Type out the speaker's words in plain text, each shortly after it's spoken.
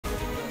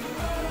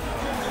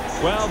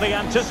Well, the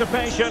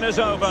anticipation is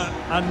over,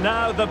 and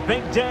now the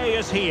big day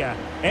is here.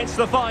 It's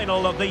the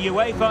final of the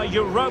UEFA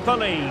Europa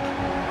League.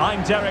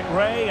 I'm Derek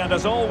Ray, and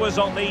as always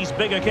on these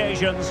big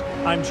occasions,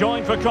 I'm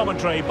joined for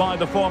commentary by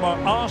the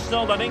former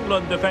Arsenal and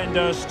England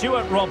defender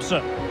Stuart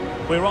Robson.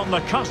 We're on the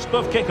cusp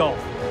of kickoff.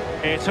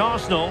 It's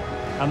Arsenal,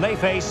 and they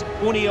face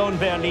Union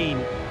Berlin.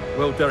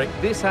 Well, Derek,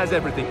 this has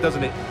everything,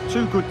 doesn't it?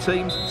 Two good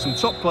teams, some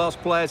top-class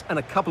players, and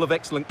a couple of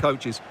excellent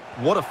coaches.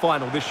 What a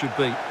final this should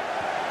be.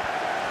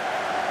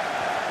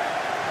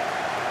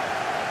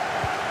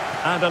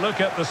 And a look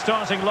at the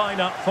starting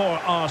lineup for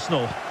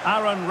Arsenal.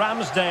 Aaron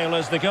Ramsdale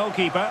is the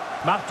goalkeeper.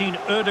 Martin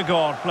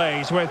Ødegaard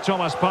plays with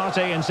Thomas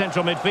Partey in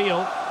central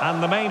midfield.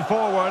 And the main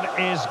forward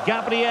is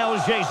Gabriel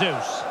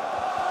Jesus.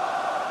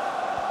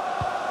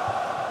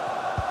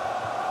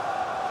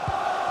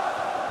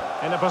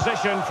 In a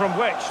position from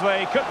which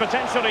they could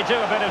potentially do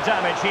a bit of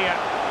damage here.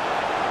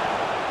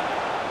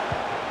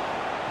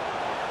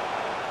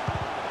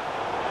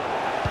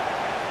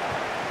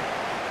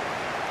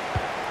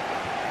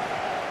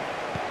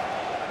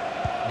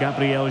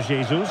 Gabriel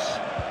Jesus.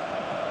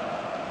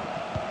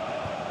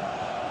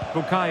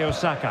 Bukayo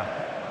Saka.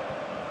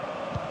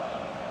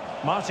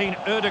 Martin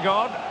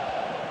Ødegaard.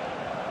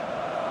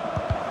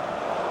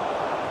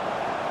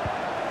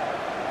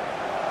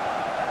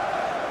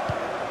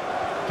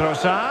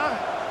 Trossard.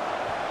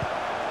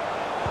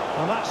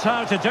 Well, that's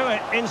how to do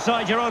it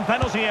inside your own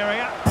penalty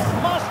area.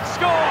 Must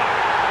score!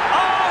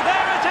 Oh,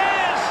 there it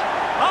is!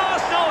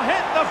 Arsenal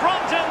hit the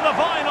front in the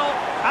final,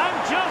 and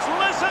just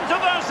listen to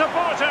their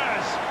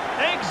supporters!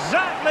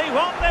 Exactly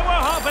what they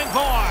were hoping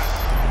for.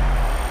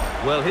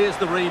 Well, here's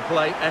the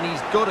replay, and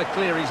he's got to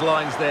clear his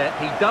lines there.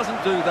 He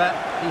doesn't do that.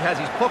 He has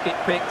his pocket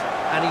picked,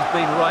 and he's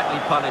been rightly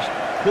punished.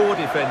 Poor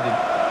defending.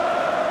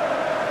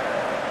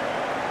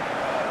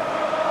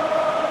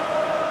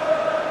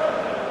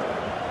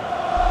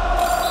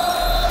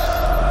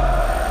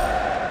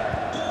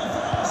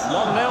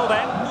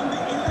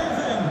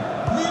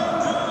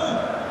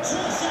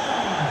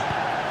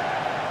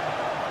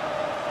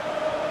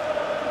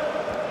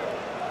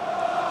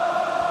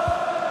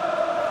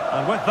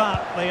 And with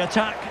that, the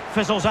attack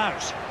fizzles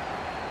out.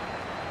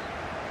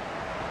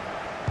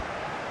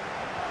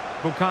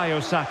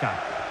 Bukayo Saka.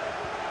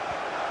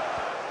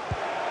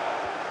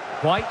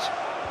 White.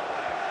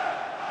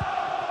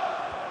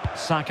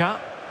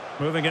 Saka,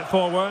 moving it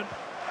forward.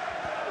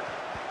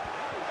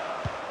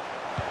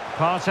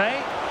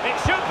 Partey. It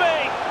should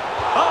be!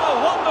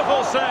 Oh,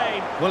 wonderful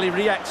save! Well, he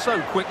reacts so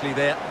quickly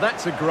there.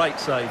 That's a great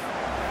save.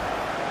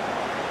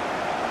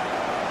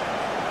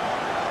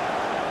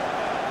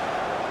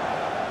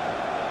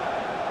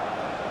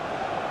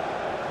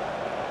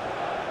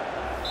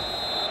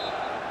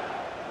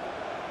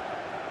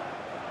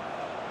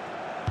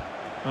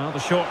 Well, the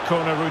short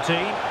corner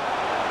routine.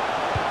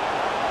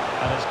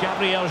 And it's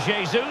Gabriel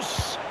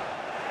Jesus.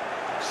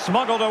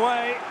 Smuggled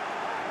away.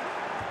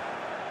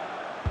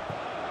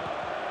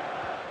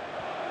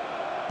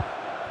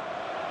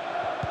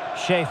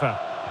 Schaefer.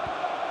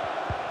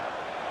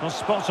 Well,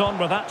 spot on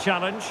with that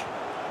challenge.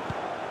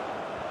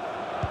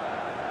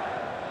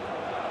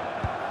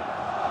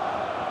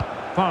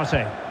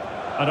 Partey.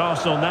 And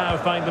Arsenal now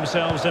find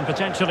themselves in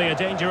potentially a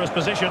dangerous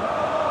position.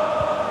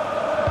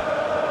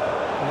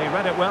 He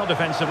read it well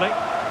defensively.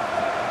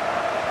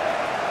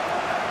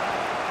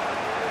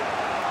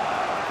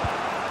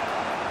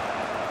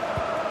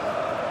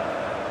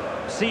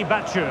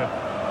 Batcher.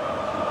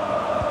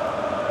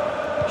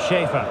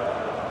 Schaefer.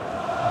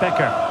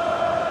 Becker.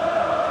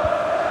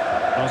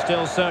 Well,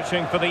 still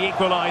searching for the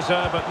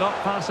equaliser, but not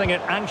passing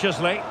it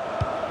anxiously.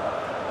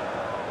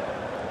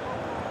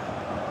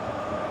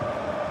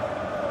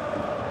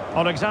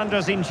 Alexander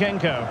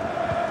Zinchenko.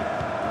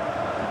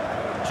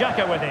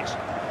 Xhaka with it.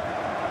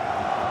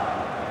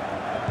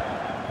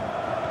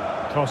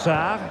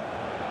 Trossard.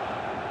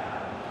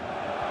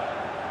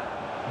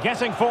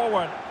 Getting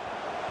forward.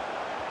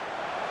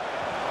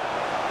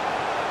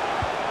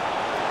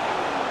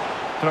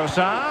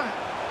 Trossard.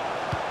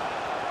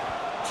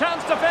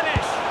 Chance to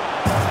finish.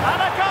 And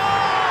a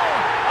goal!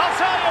 I'll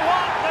tell you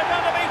what, they're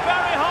going to be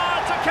very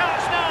hard to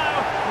catch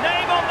now.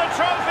 Name on the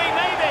trophy,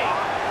 maybe.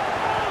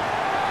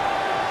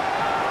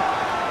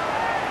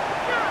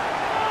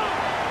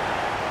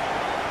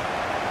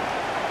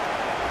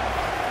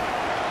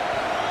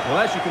 Well,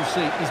 as you can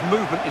see, his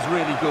movement is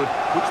really good,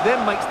 which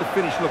then makes the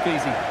finish look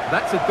easy.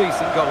 That's a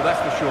decent goal,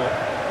 that's for sure.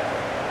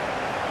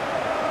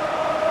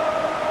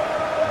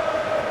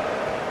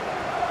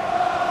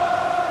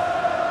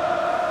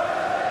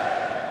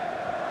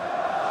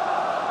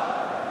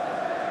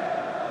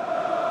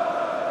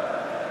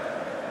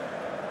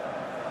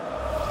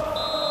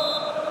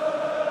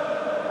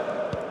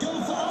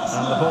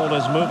 And the ball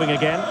is moving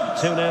again.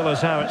 2-0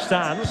 is how it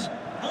stands.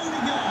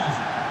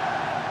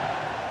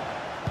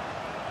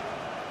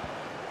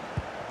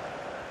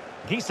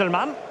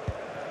 Gieselman.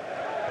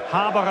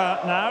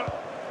 Haberer now.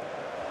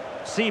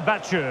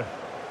 Batcher.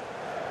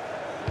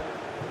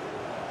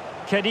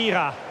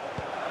 Khedira.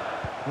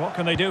 What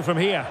can they do from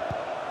here?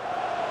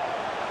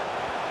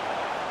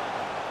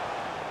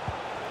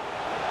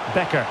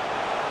 Becker.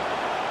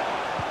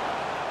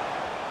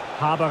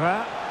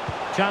 Haberer.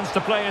 Chance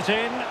to play it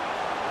in.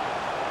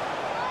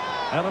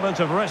 Element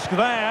of risk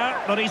there,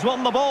 but he's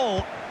won the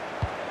ball.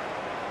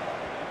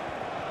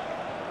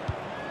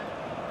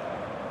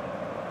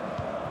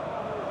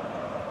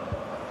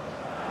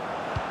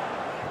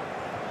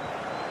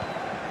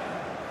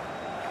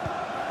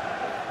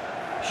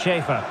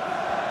 Schaefer.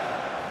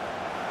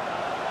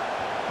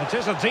 It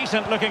is a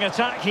decent-looking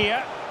attack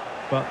here,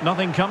 but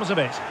nothing comes of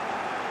it.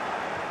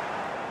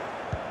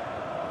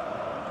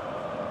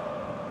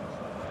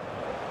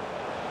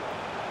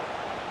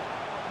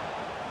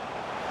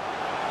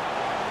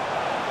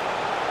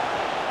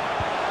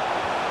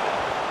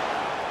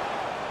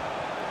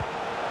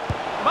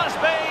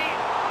 Must be.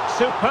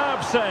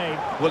 Superb save.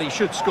 Well, he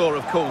should score,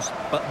 of course,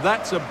 but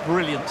that's a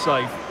brilliant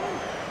save.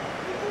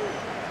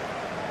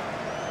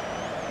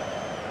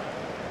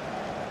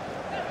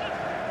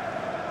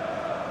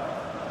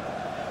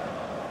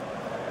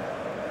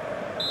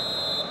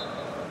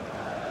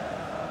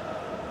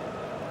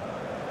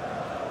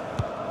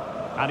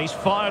 And he's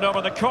fired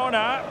over the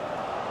corner.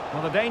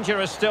 Well, the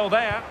danger is still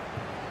there.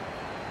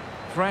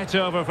 Threat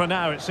over for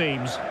now, it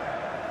seems.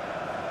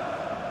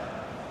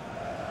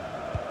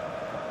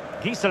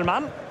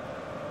 Gieselman.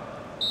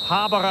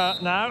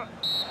 Haberer now.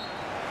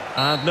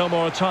 And no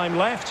more time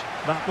left.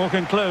 That will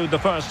conclude the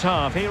first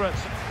half. Here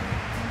it's...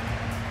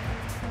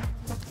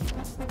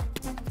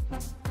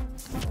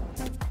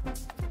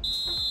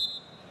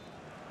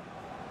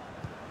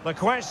 The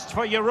quest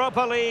for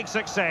Europa League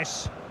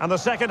success. And the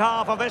second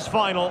half of this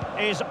final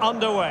is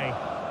underway.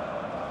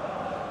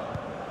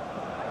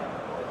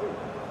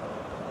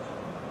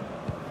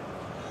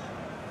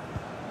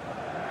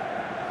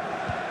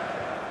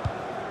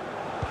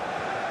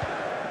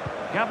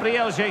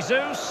 Gabriel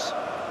Jesus.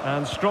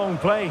 And strong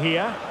play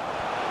here.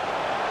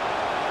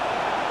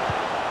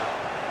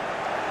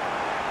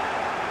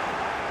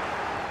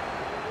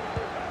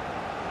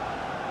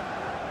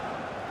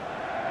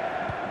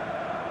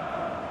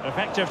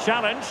 Effective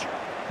challenge.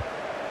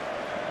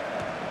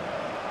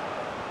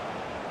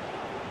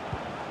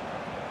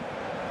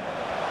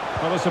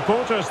 Well, the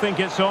supporters think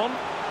it's on.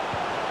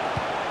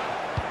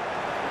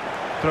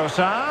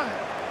 Trossard.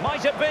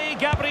 Might it be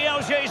Gabriel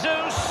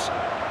Jesus?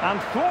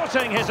 And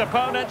thwarting his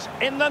opponent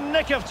in the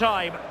nick of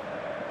time.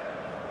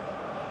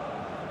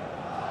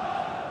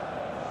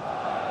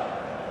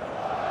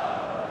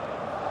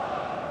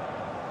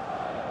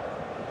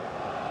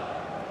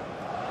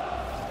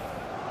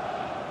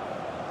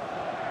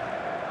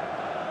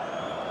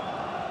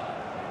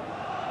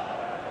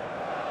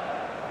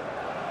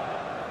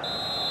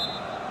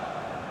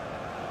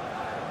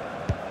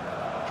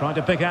 Trying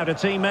to pick out a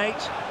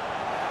teammate.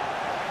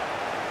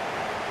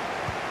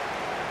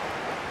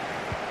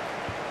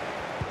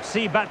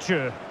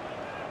 Sibachu.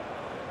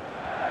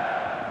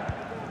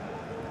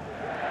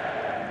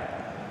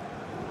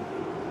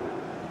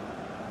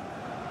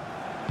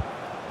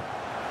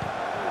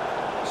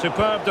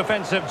 Superb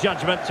defensive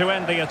judgment to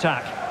end the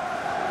attack.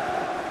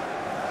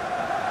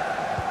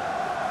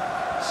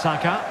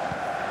 Saka.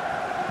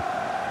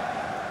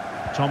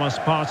 Thomas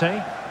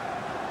Partey.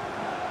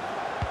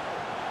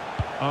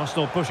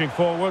 Arsenal pushing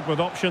forward with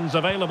options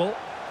available.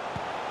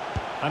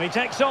 And he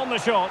takes on the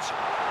shot.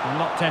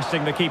 Not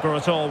testing the keeper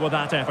at all with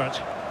that effort.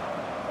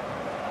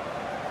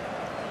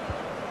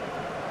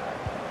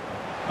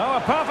 Oh,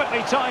 a perfectly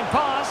timed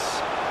pass.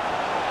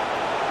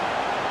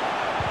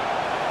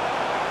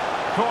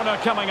 Corner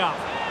coming up.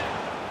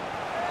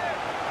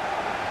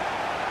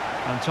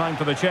 And time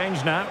for the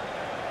change now.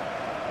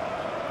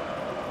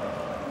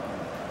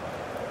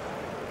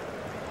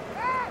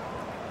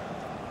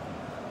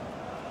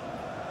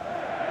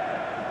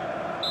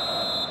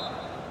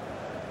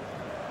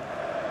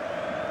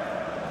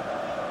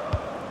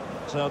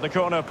 So the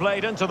corner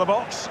played into the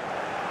box.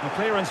 The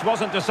clearance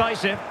wasn't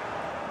decisive.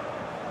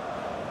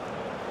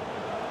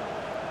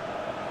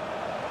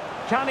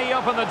 Can he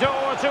open the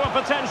door to a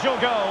potential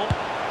goal?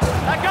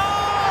 A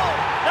goal!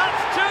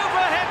 That's two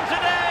for him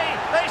today.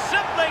 They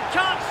simply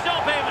can't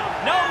stop him.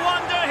 No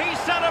wonder he's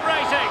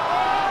celebrating.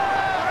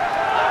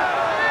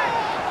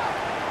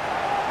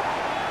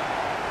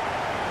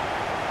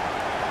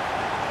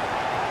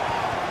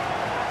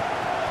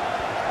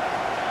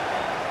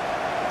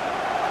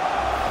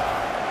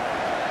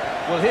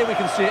 Well, here we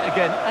can see it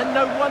again, and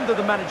no wonder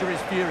the manager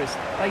is furious.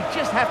 They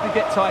just have to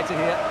get tighter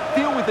here,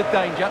 deal with the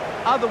danger,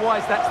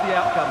 otherwise that's the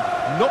outcome.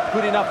 Not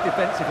good enough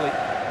defensively.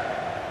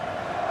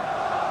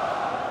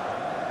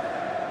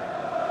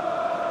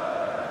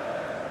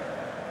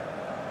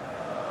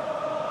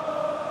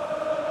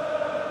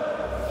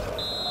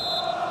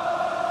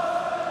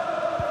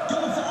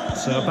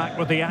 So back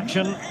with the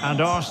action, and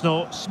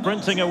Arsenal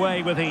sprinting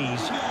away with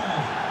ease.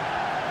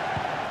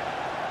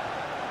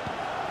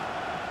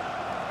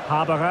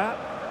 Haberer.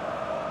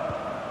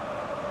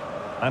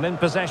 And in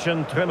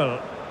possession, Trimmel.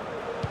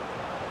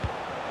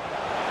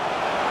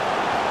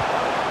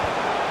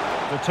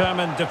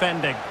 Determined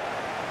defending.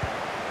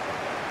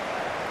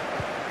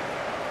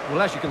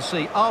 Well, as you can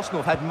see,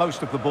 Arsenal have had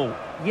most of the ball.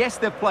 Yes,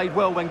 they've played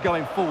well when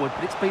going forward,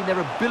 but it's been their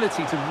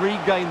ability to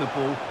regain the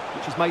ball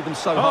which has made them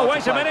so hard to play. Oh,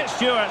 wait a minute,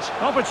 Stuart.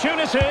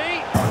 Opportunity.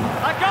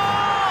 A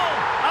goal!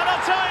 And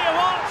I'll tell you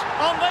what,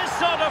 on this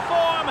sort of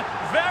form,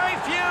 very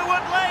few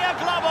would lay a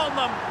glove on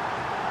them.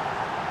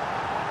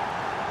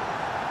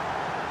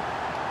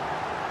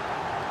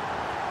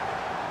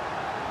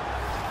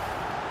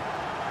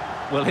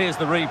 Well, here's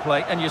the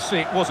replay, and you see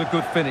it was a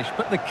good finish.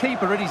 But the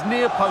keeper at his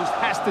near post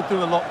has to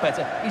do a lot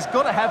better. He's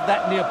got to have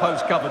that near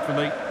post covered for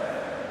me.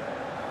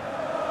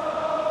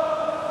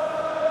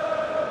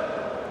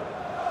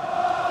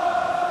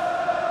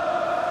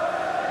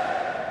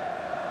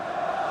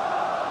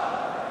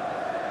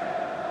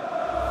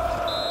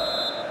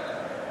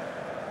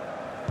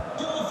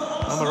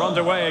 And we're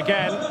underway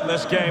again.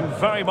 This game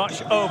very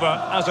much over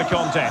as a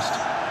contest.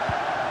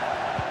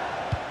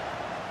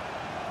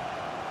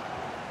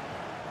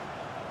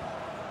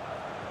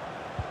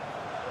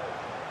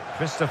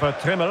 Christopher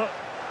Trimmel.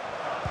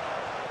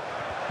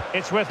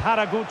 It's with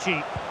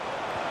Haraguchi.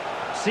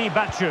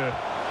 Sibachu.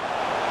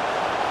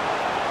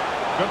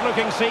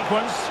 Good-looking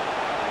sequence.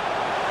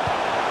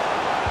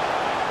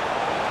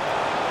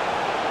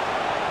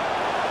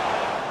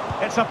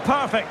 It's a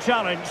perfect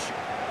challenge.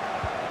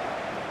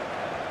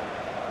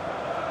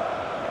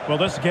 Well,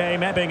 this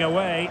game ebbing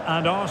away,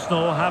 and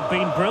Arsenal have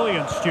been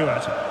brilliant,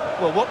 Stuart.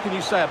 Well, what can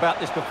you say about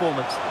this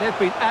performance? They've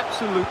been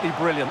absolutely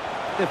brilliant.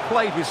 They've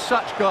played with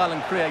such guile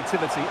and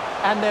creativity,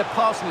 and their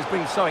passing has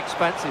been so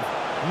expansive.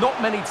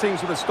 Not many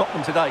teams would have stopped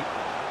them today.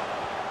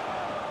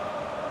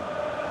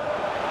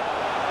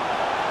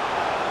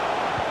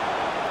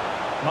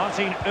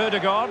 Martin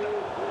Ødegaard.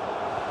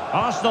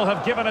 Arsenal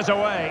have given us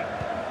away.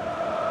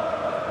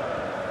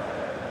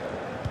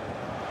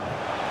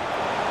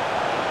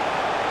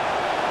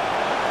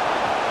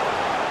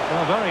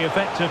 Well, very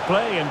effective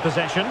play in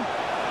possession.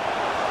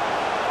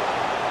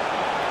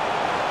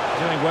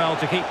 Doing well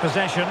to keep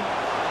possession.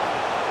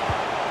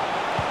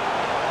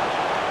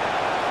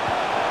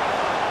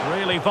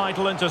 Really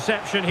vital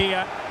interception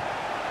here.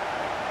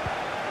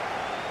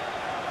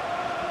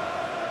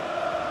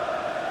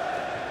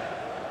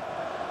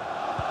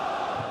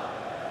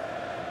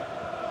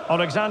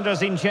 Alexander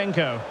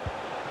Zinchenko.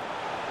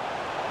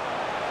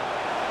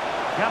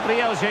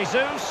 Gabriel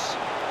Jesus.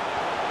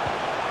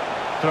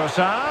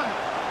 Trossard.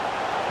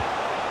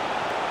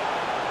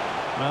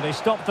 Well, they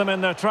stopped them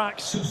in their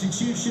tracks.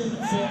 Substitution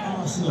for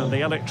Arsenal. And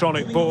the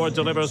electronic board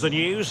delivers the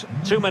news.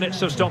 2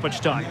 minutes of stoppage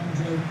time.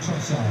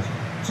 Trossard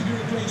to be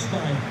replaced by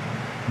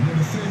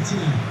number 13,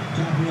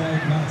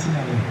 Gabriel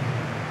Martinelli.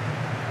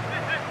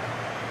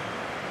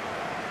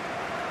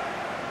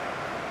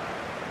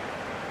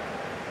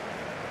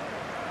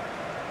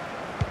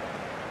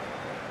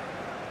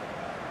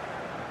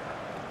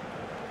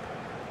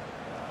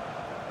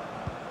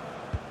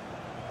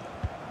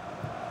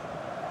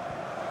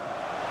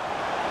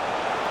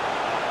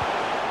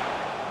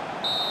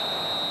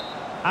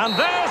 And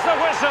there's the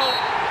whistle.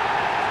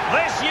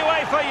 This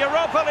UEFA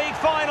Europa League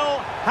final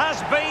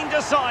has been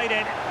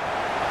decided.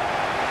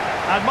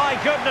 And my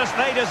goodness,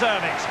 they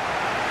deserve it.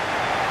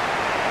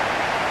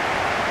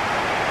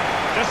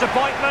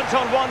 Disappointment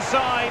on one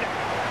side,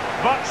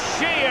 but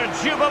sheer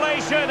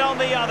jubilation on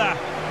the other.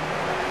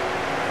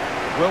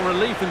 Well,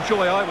 relief and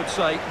joy, I would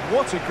say.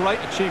 What a great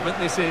achievement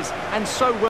this is, and so well.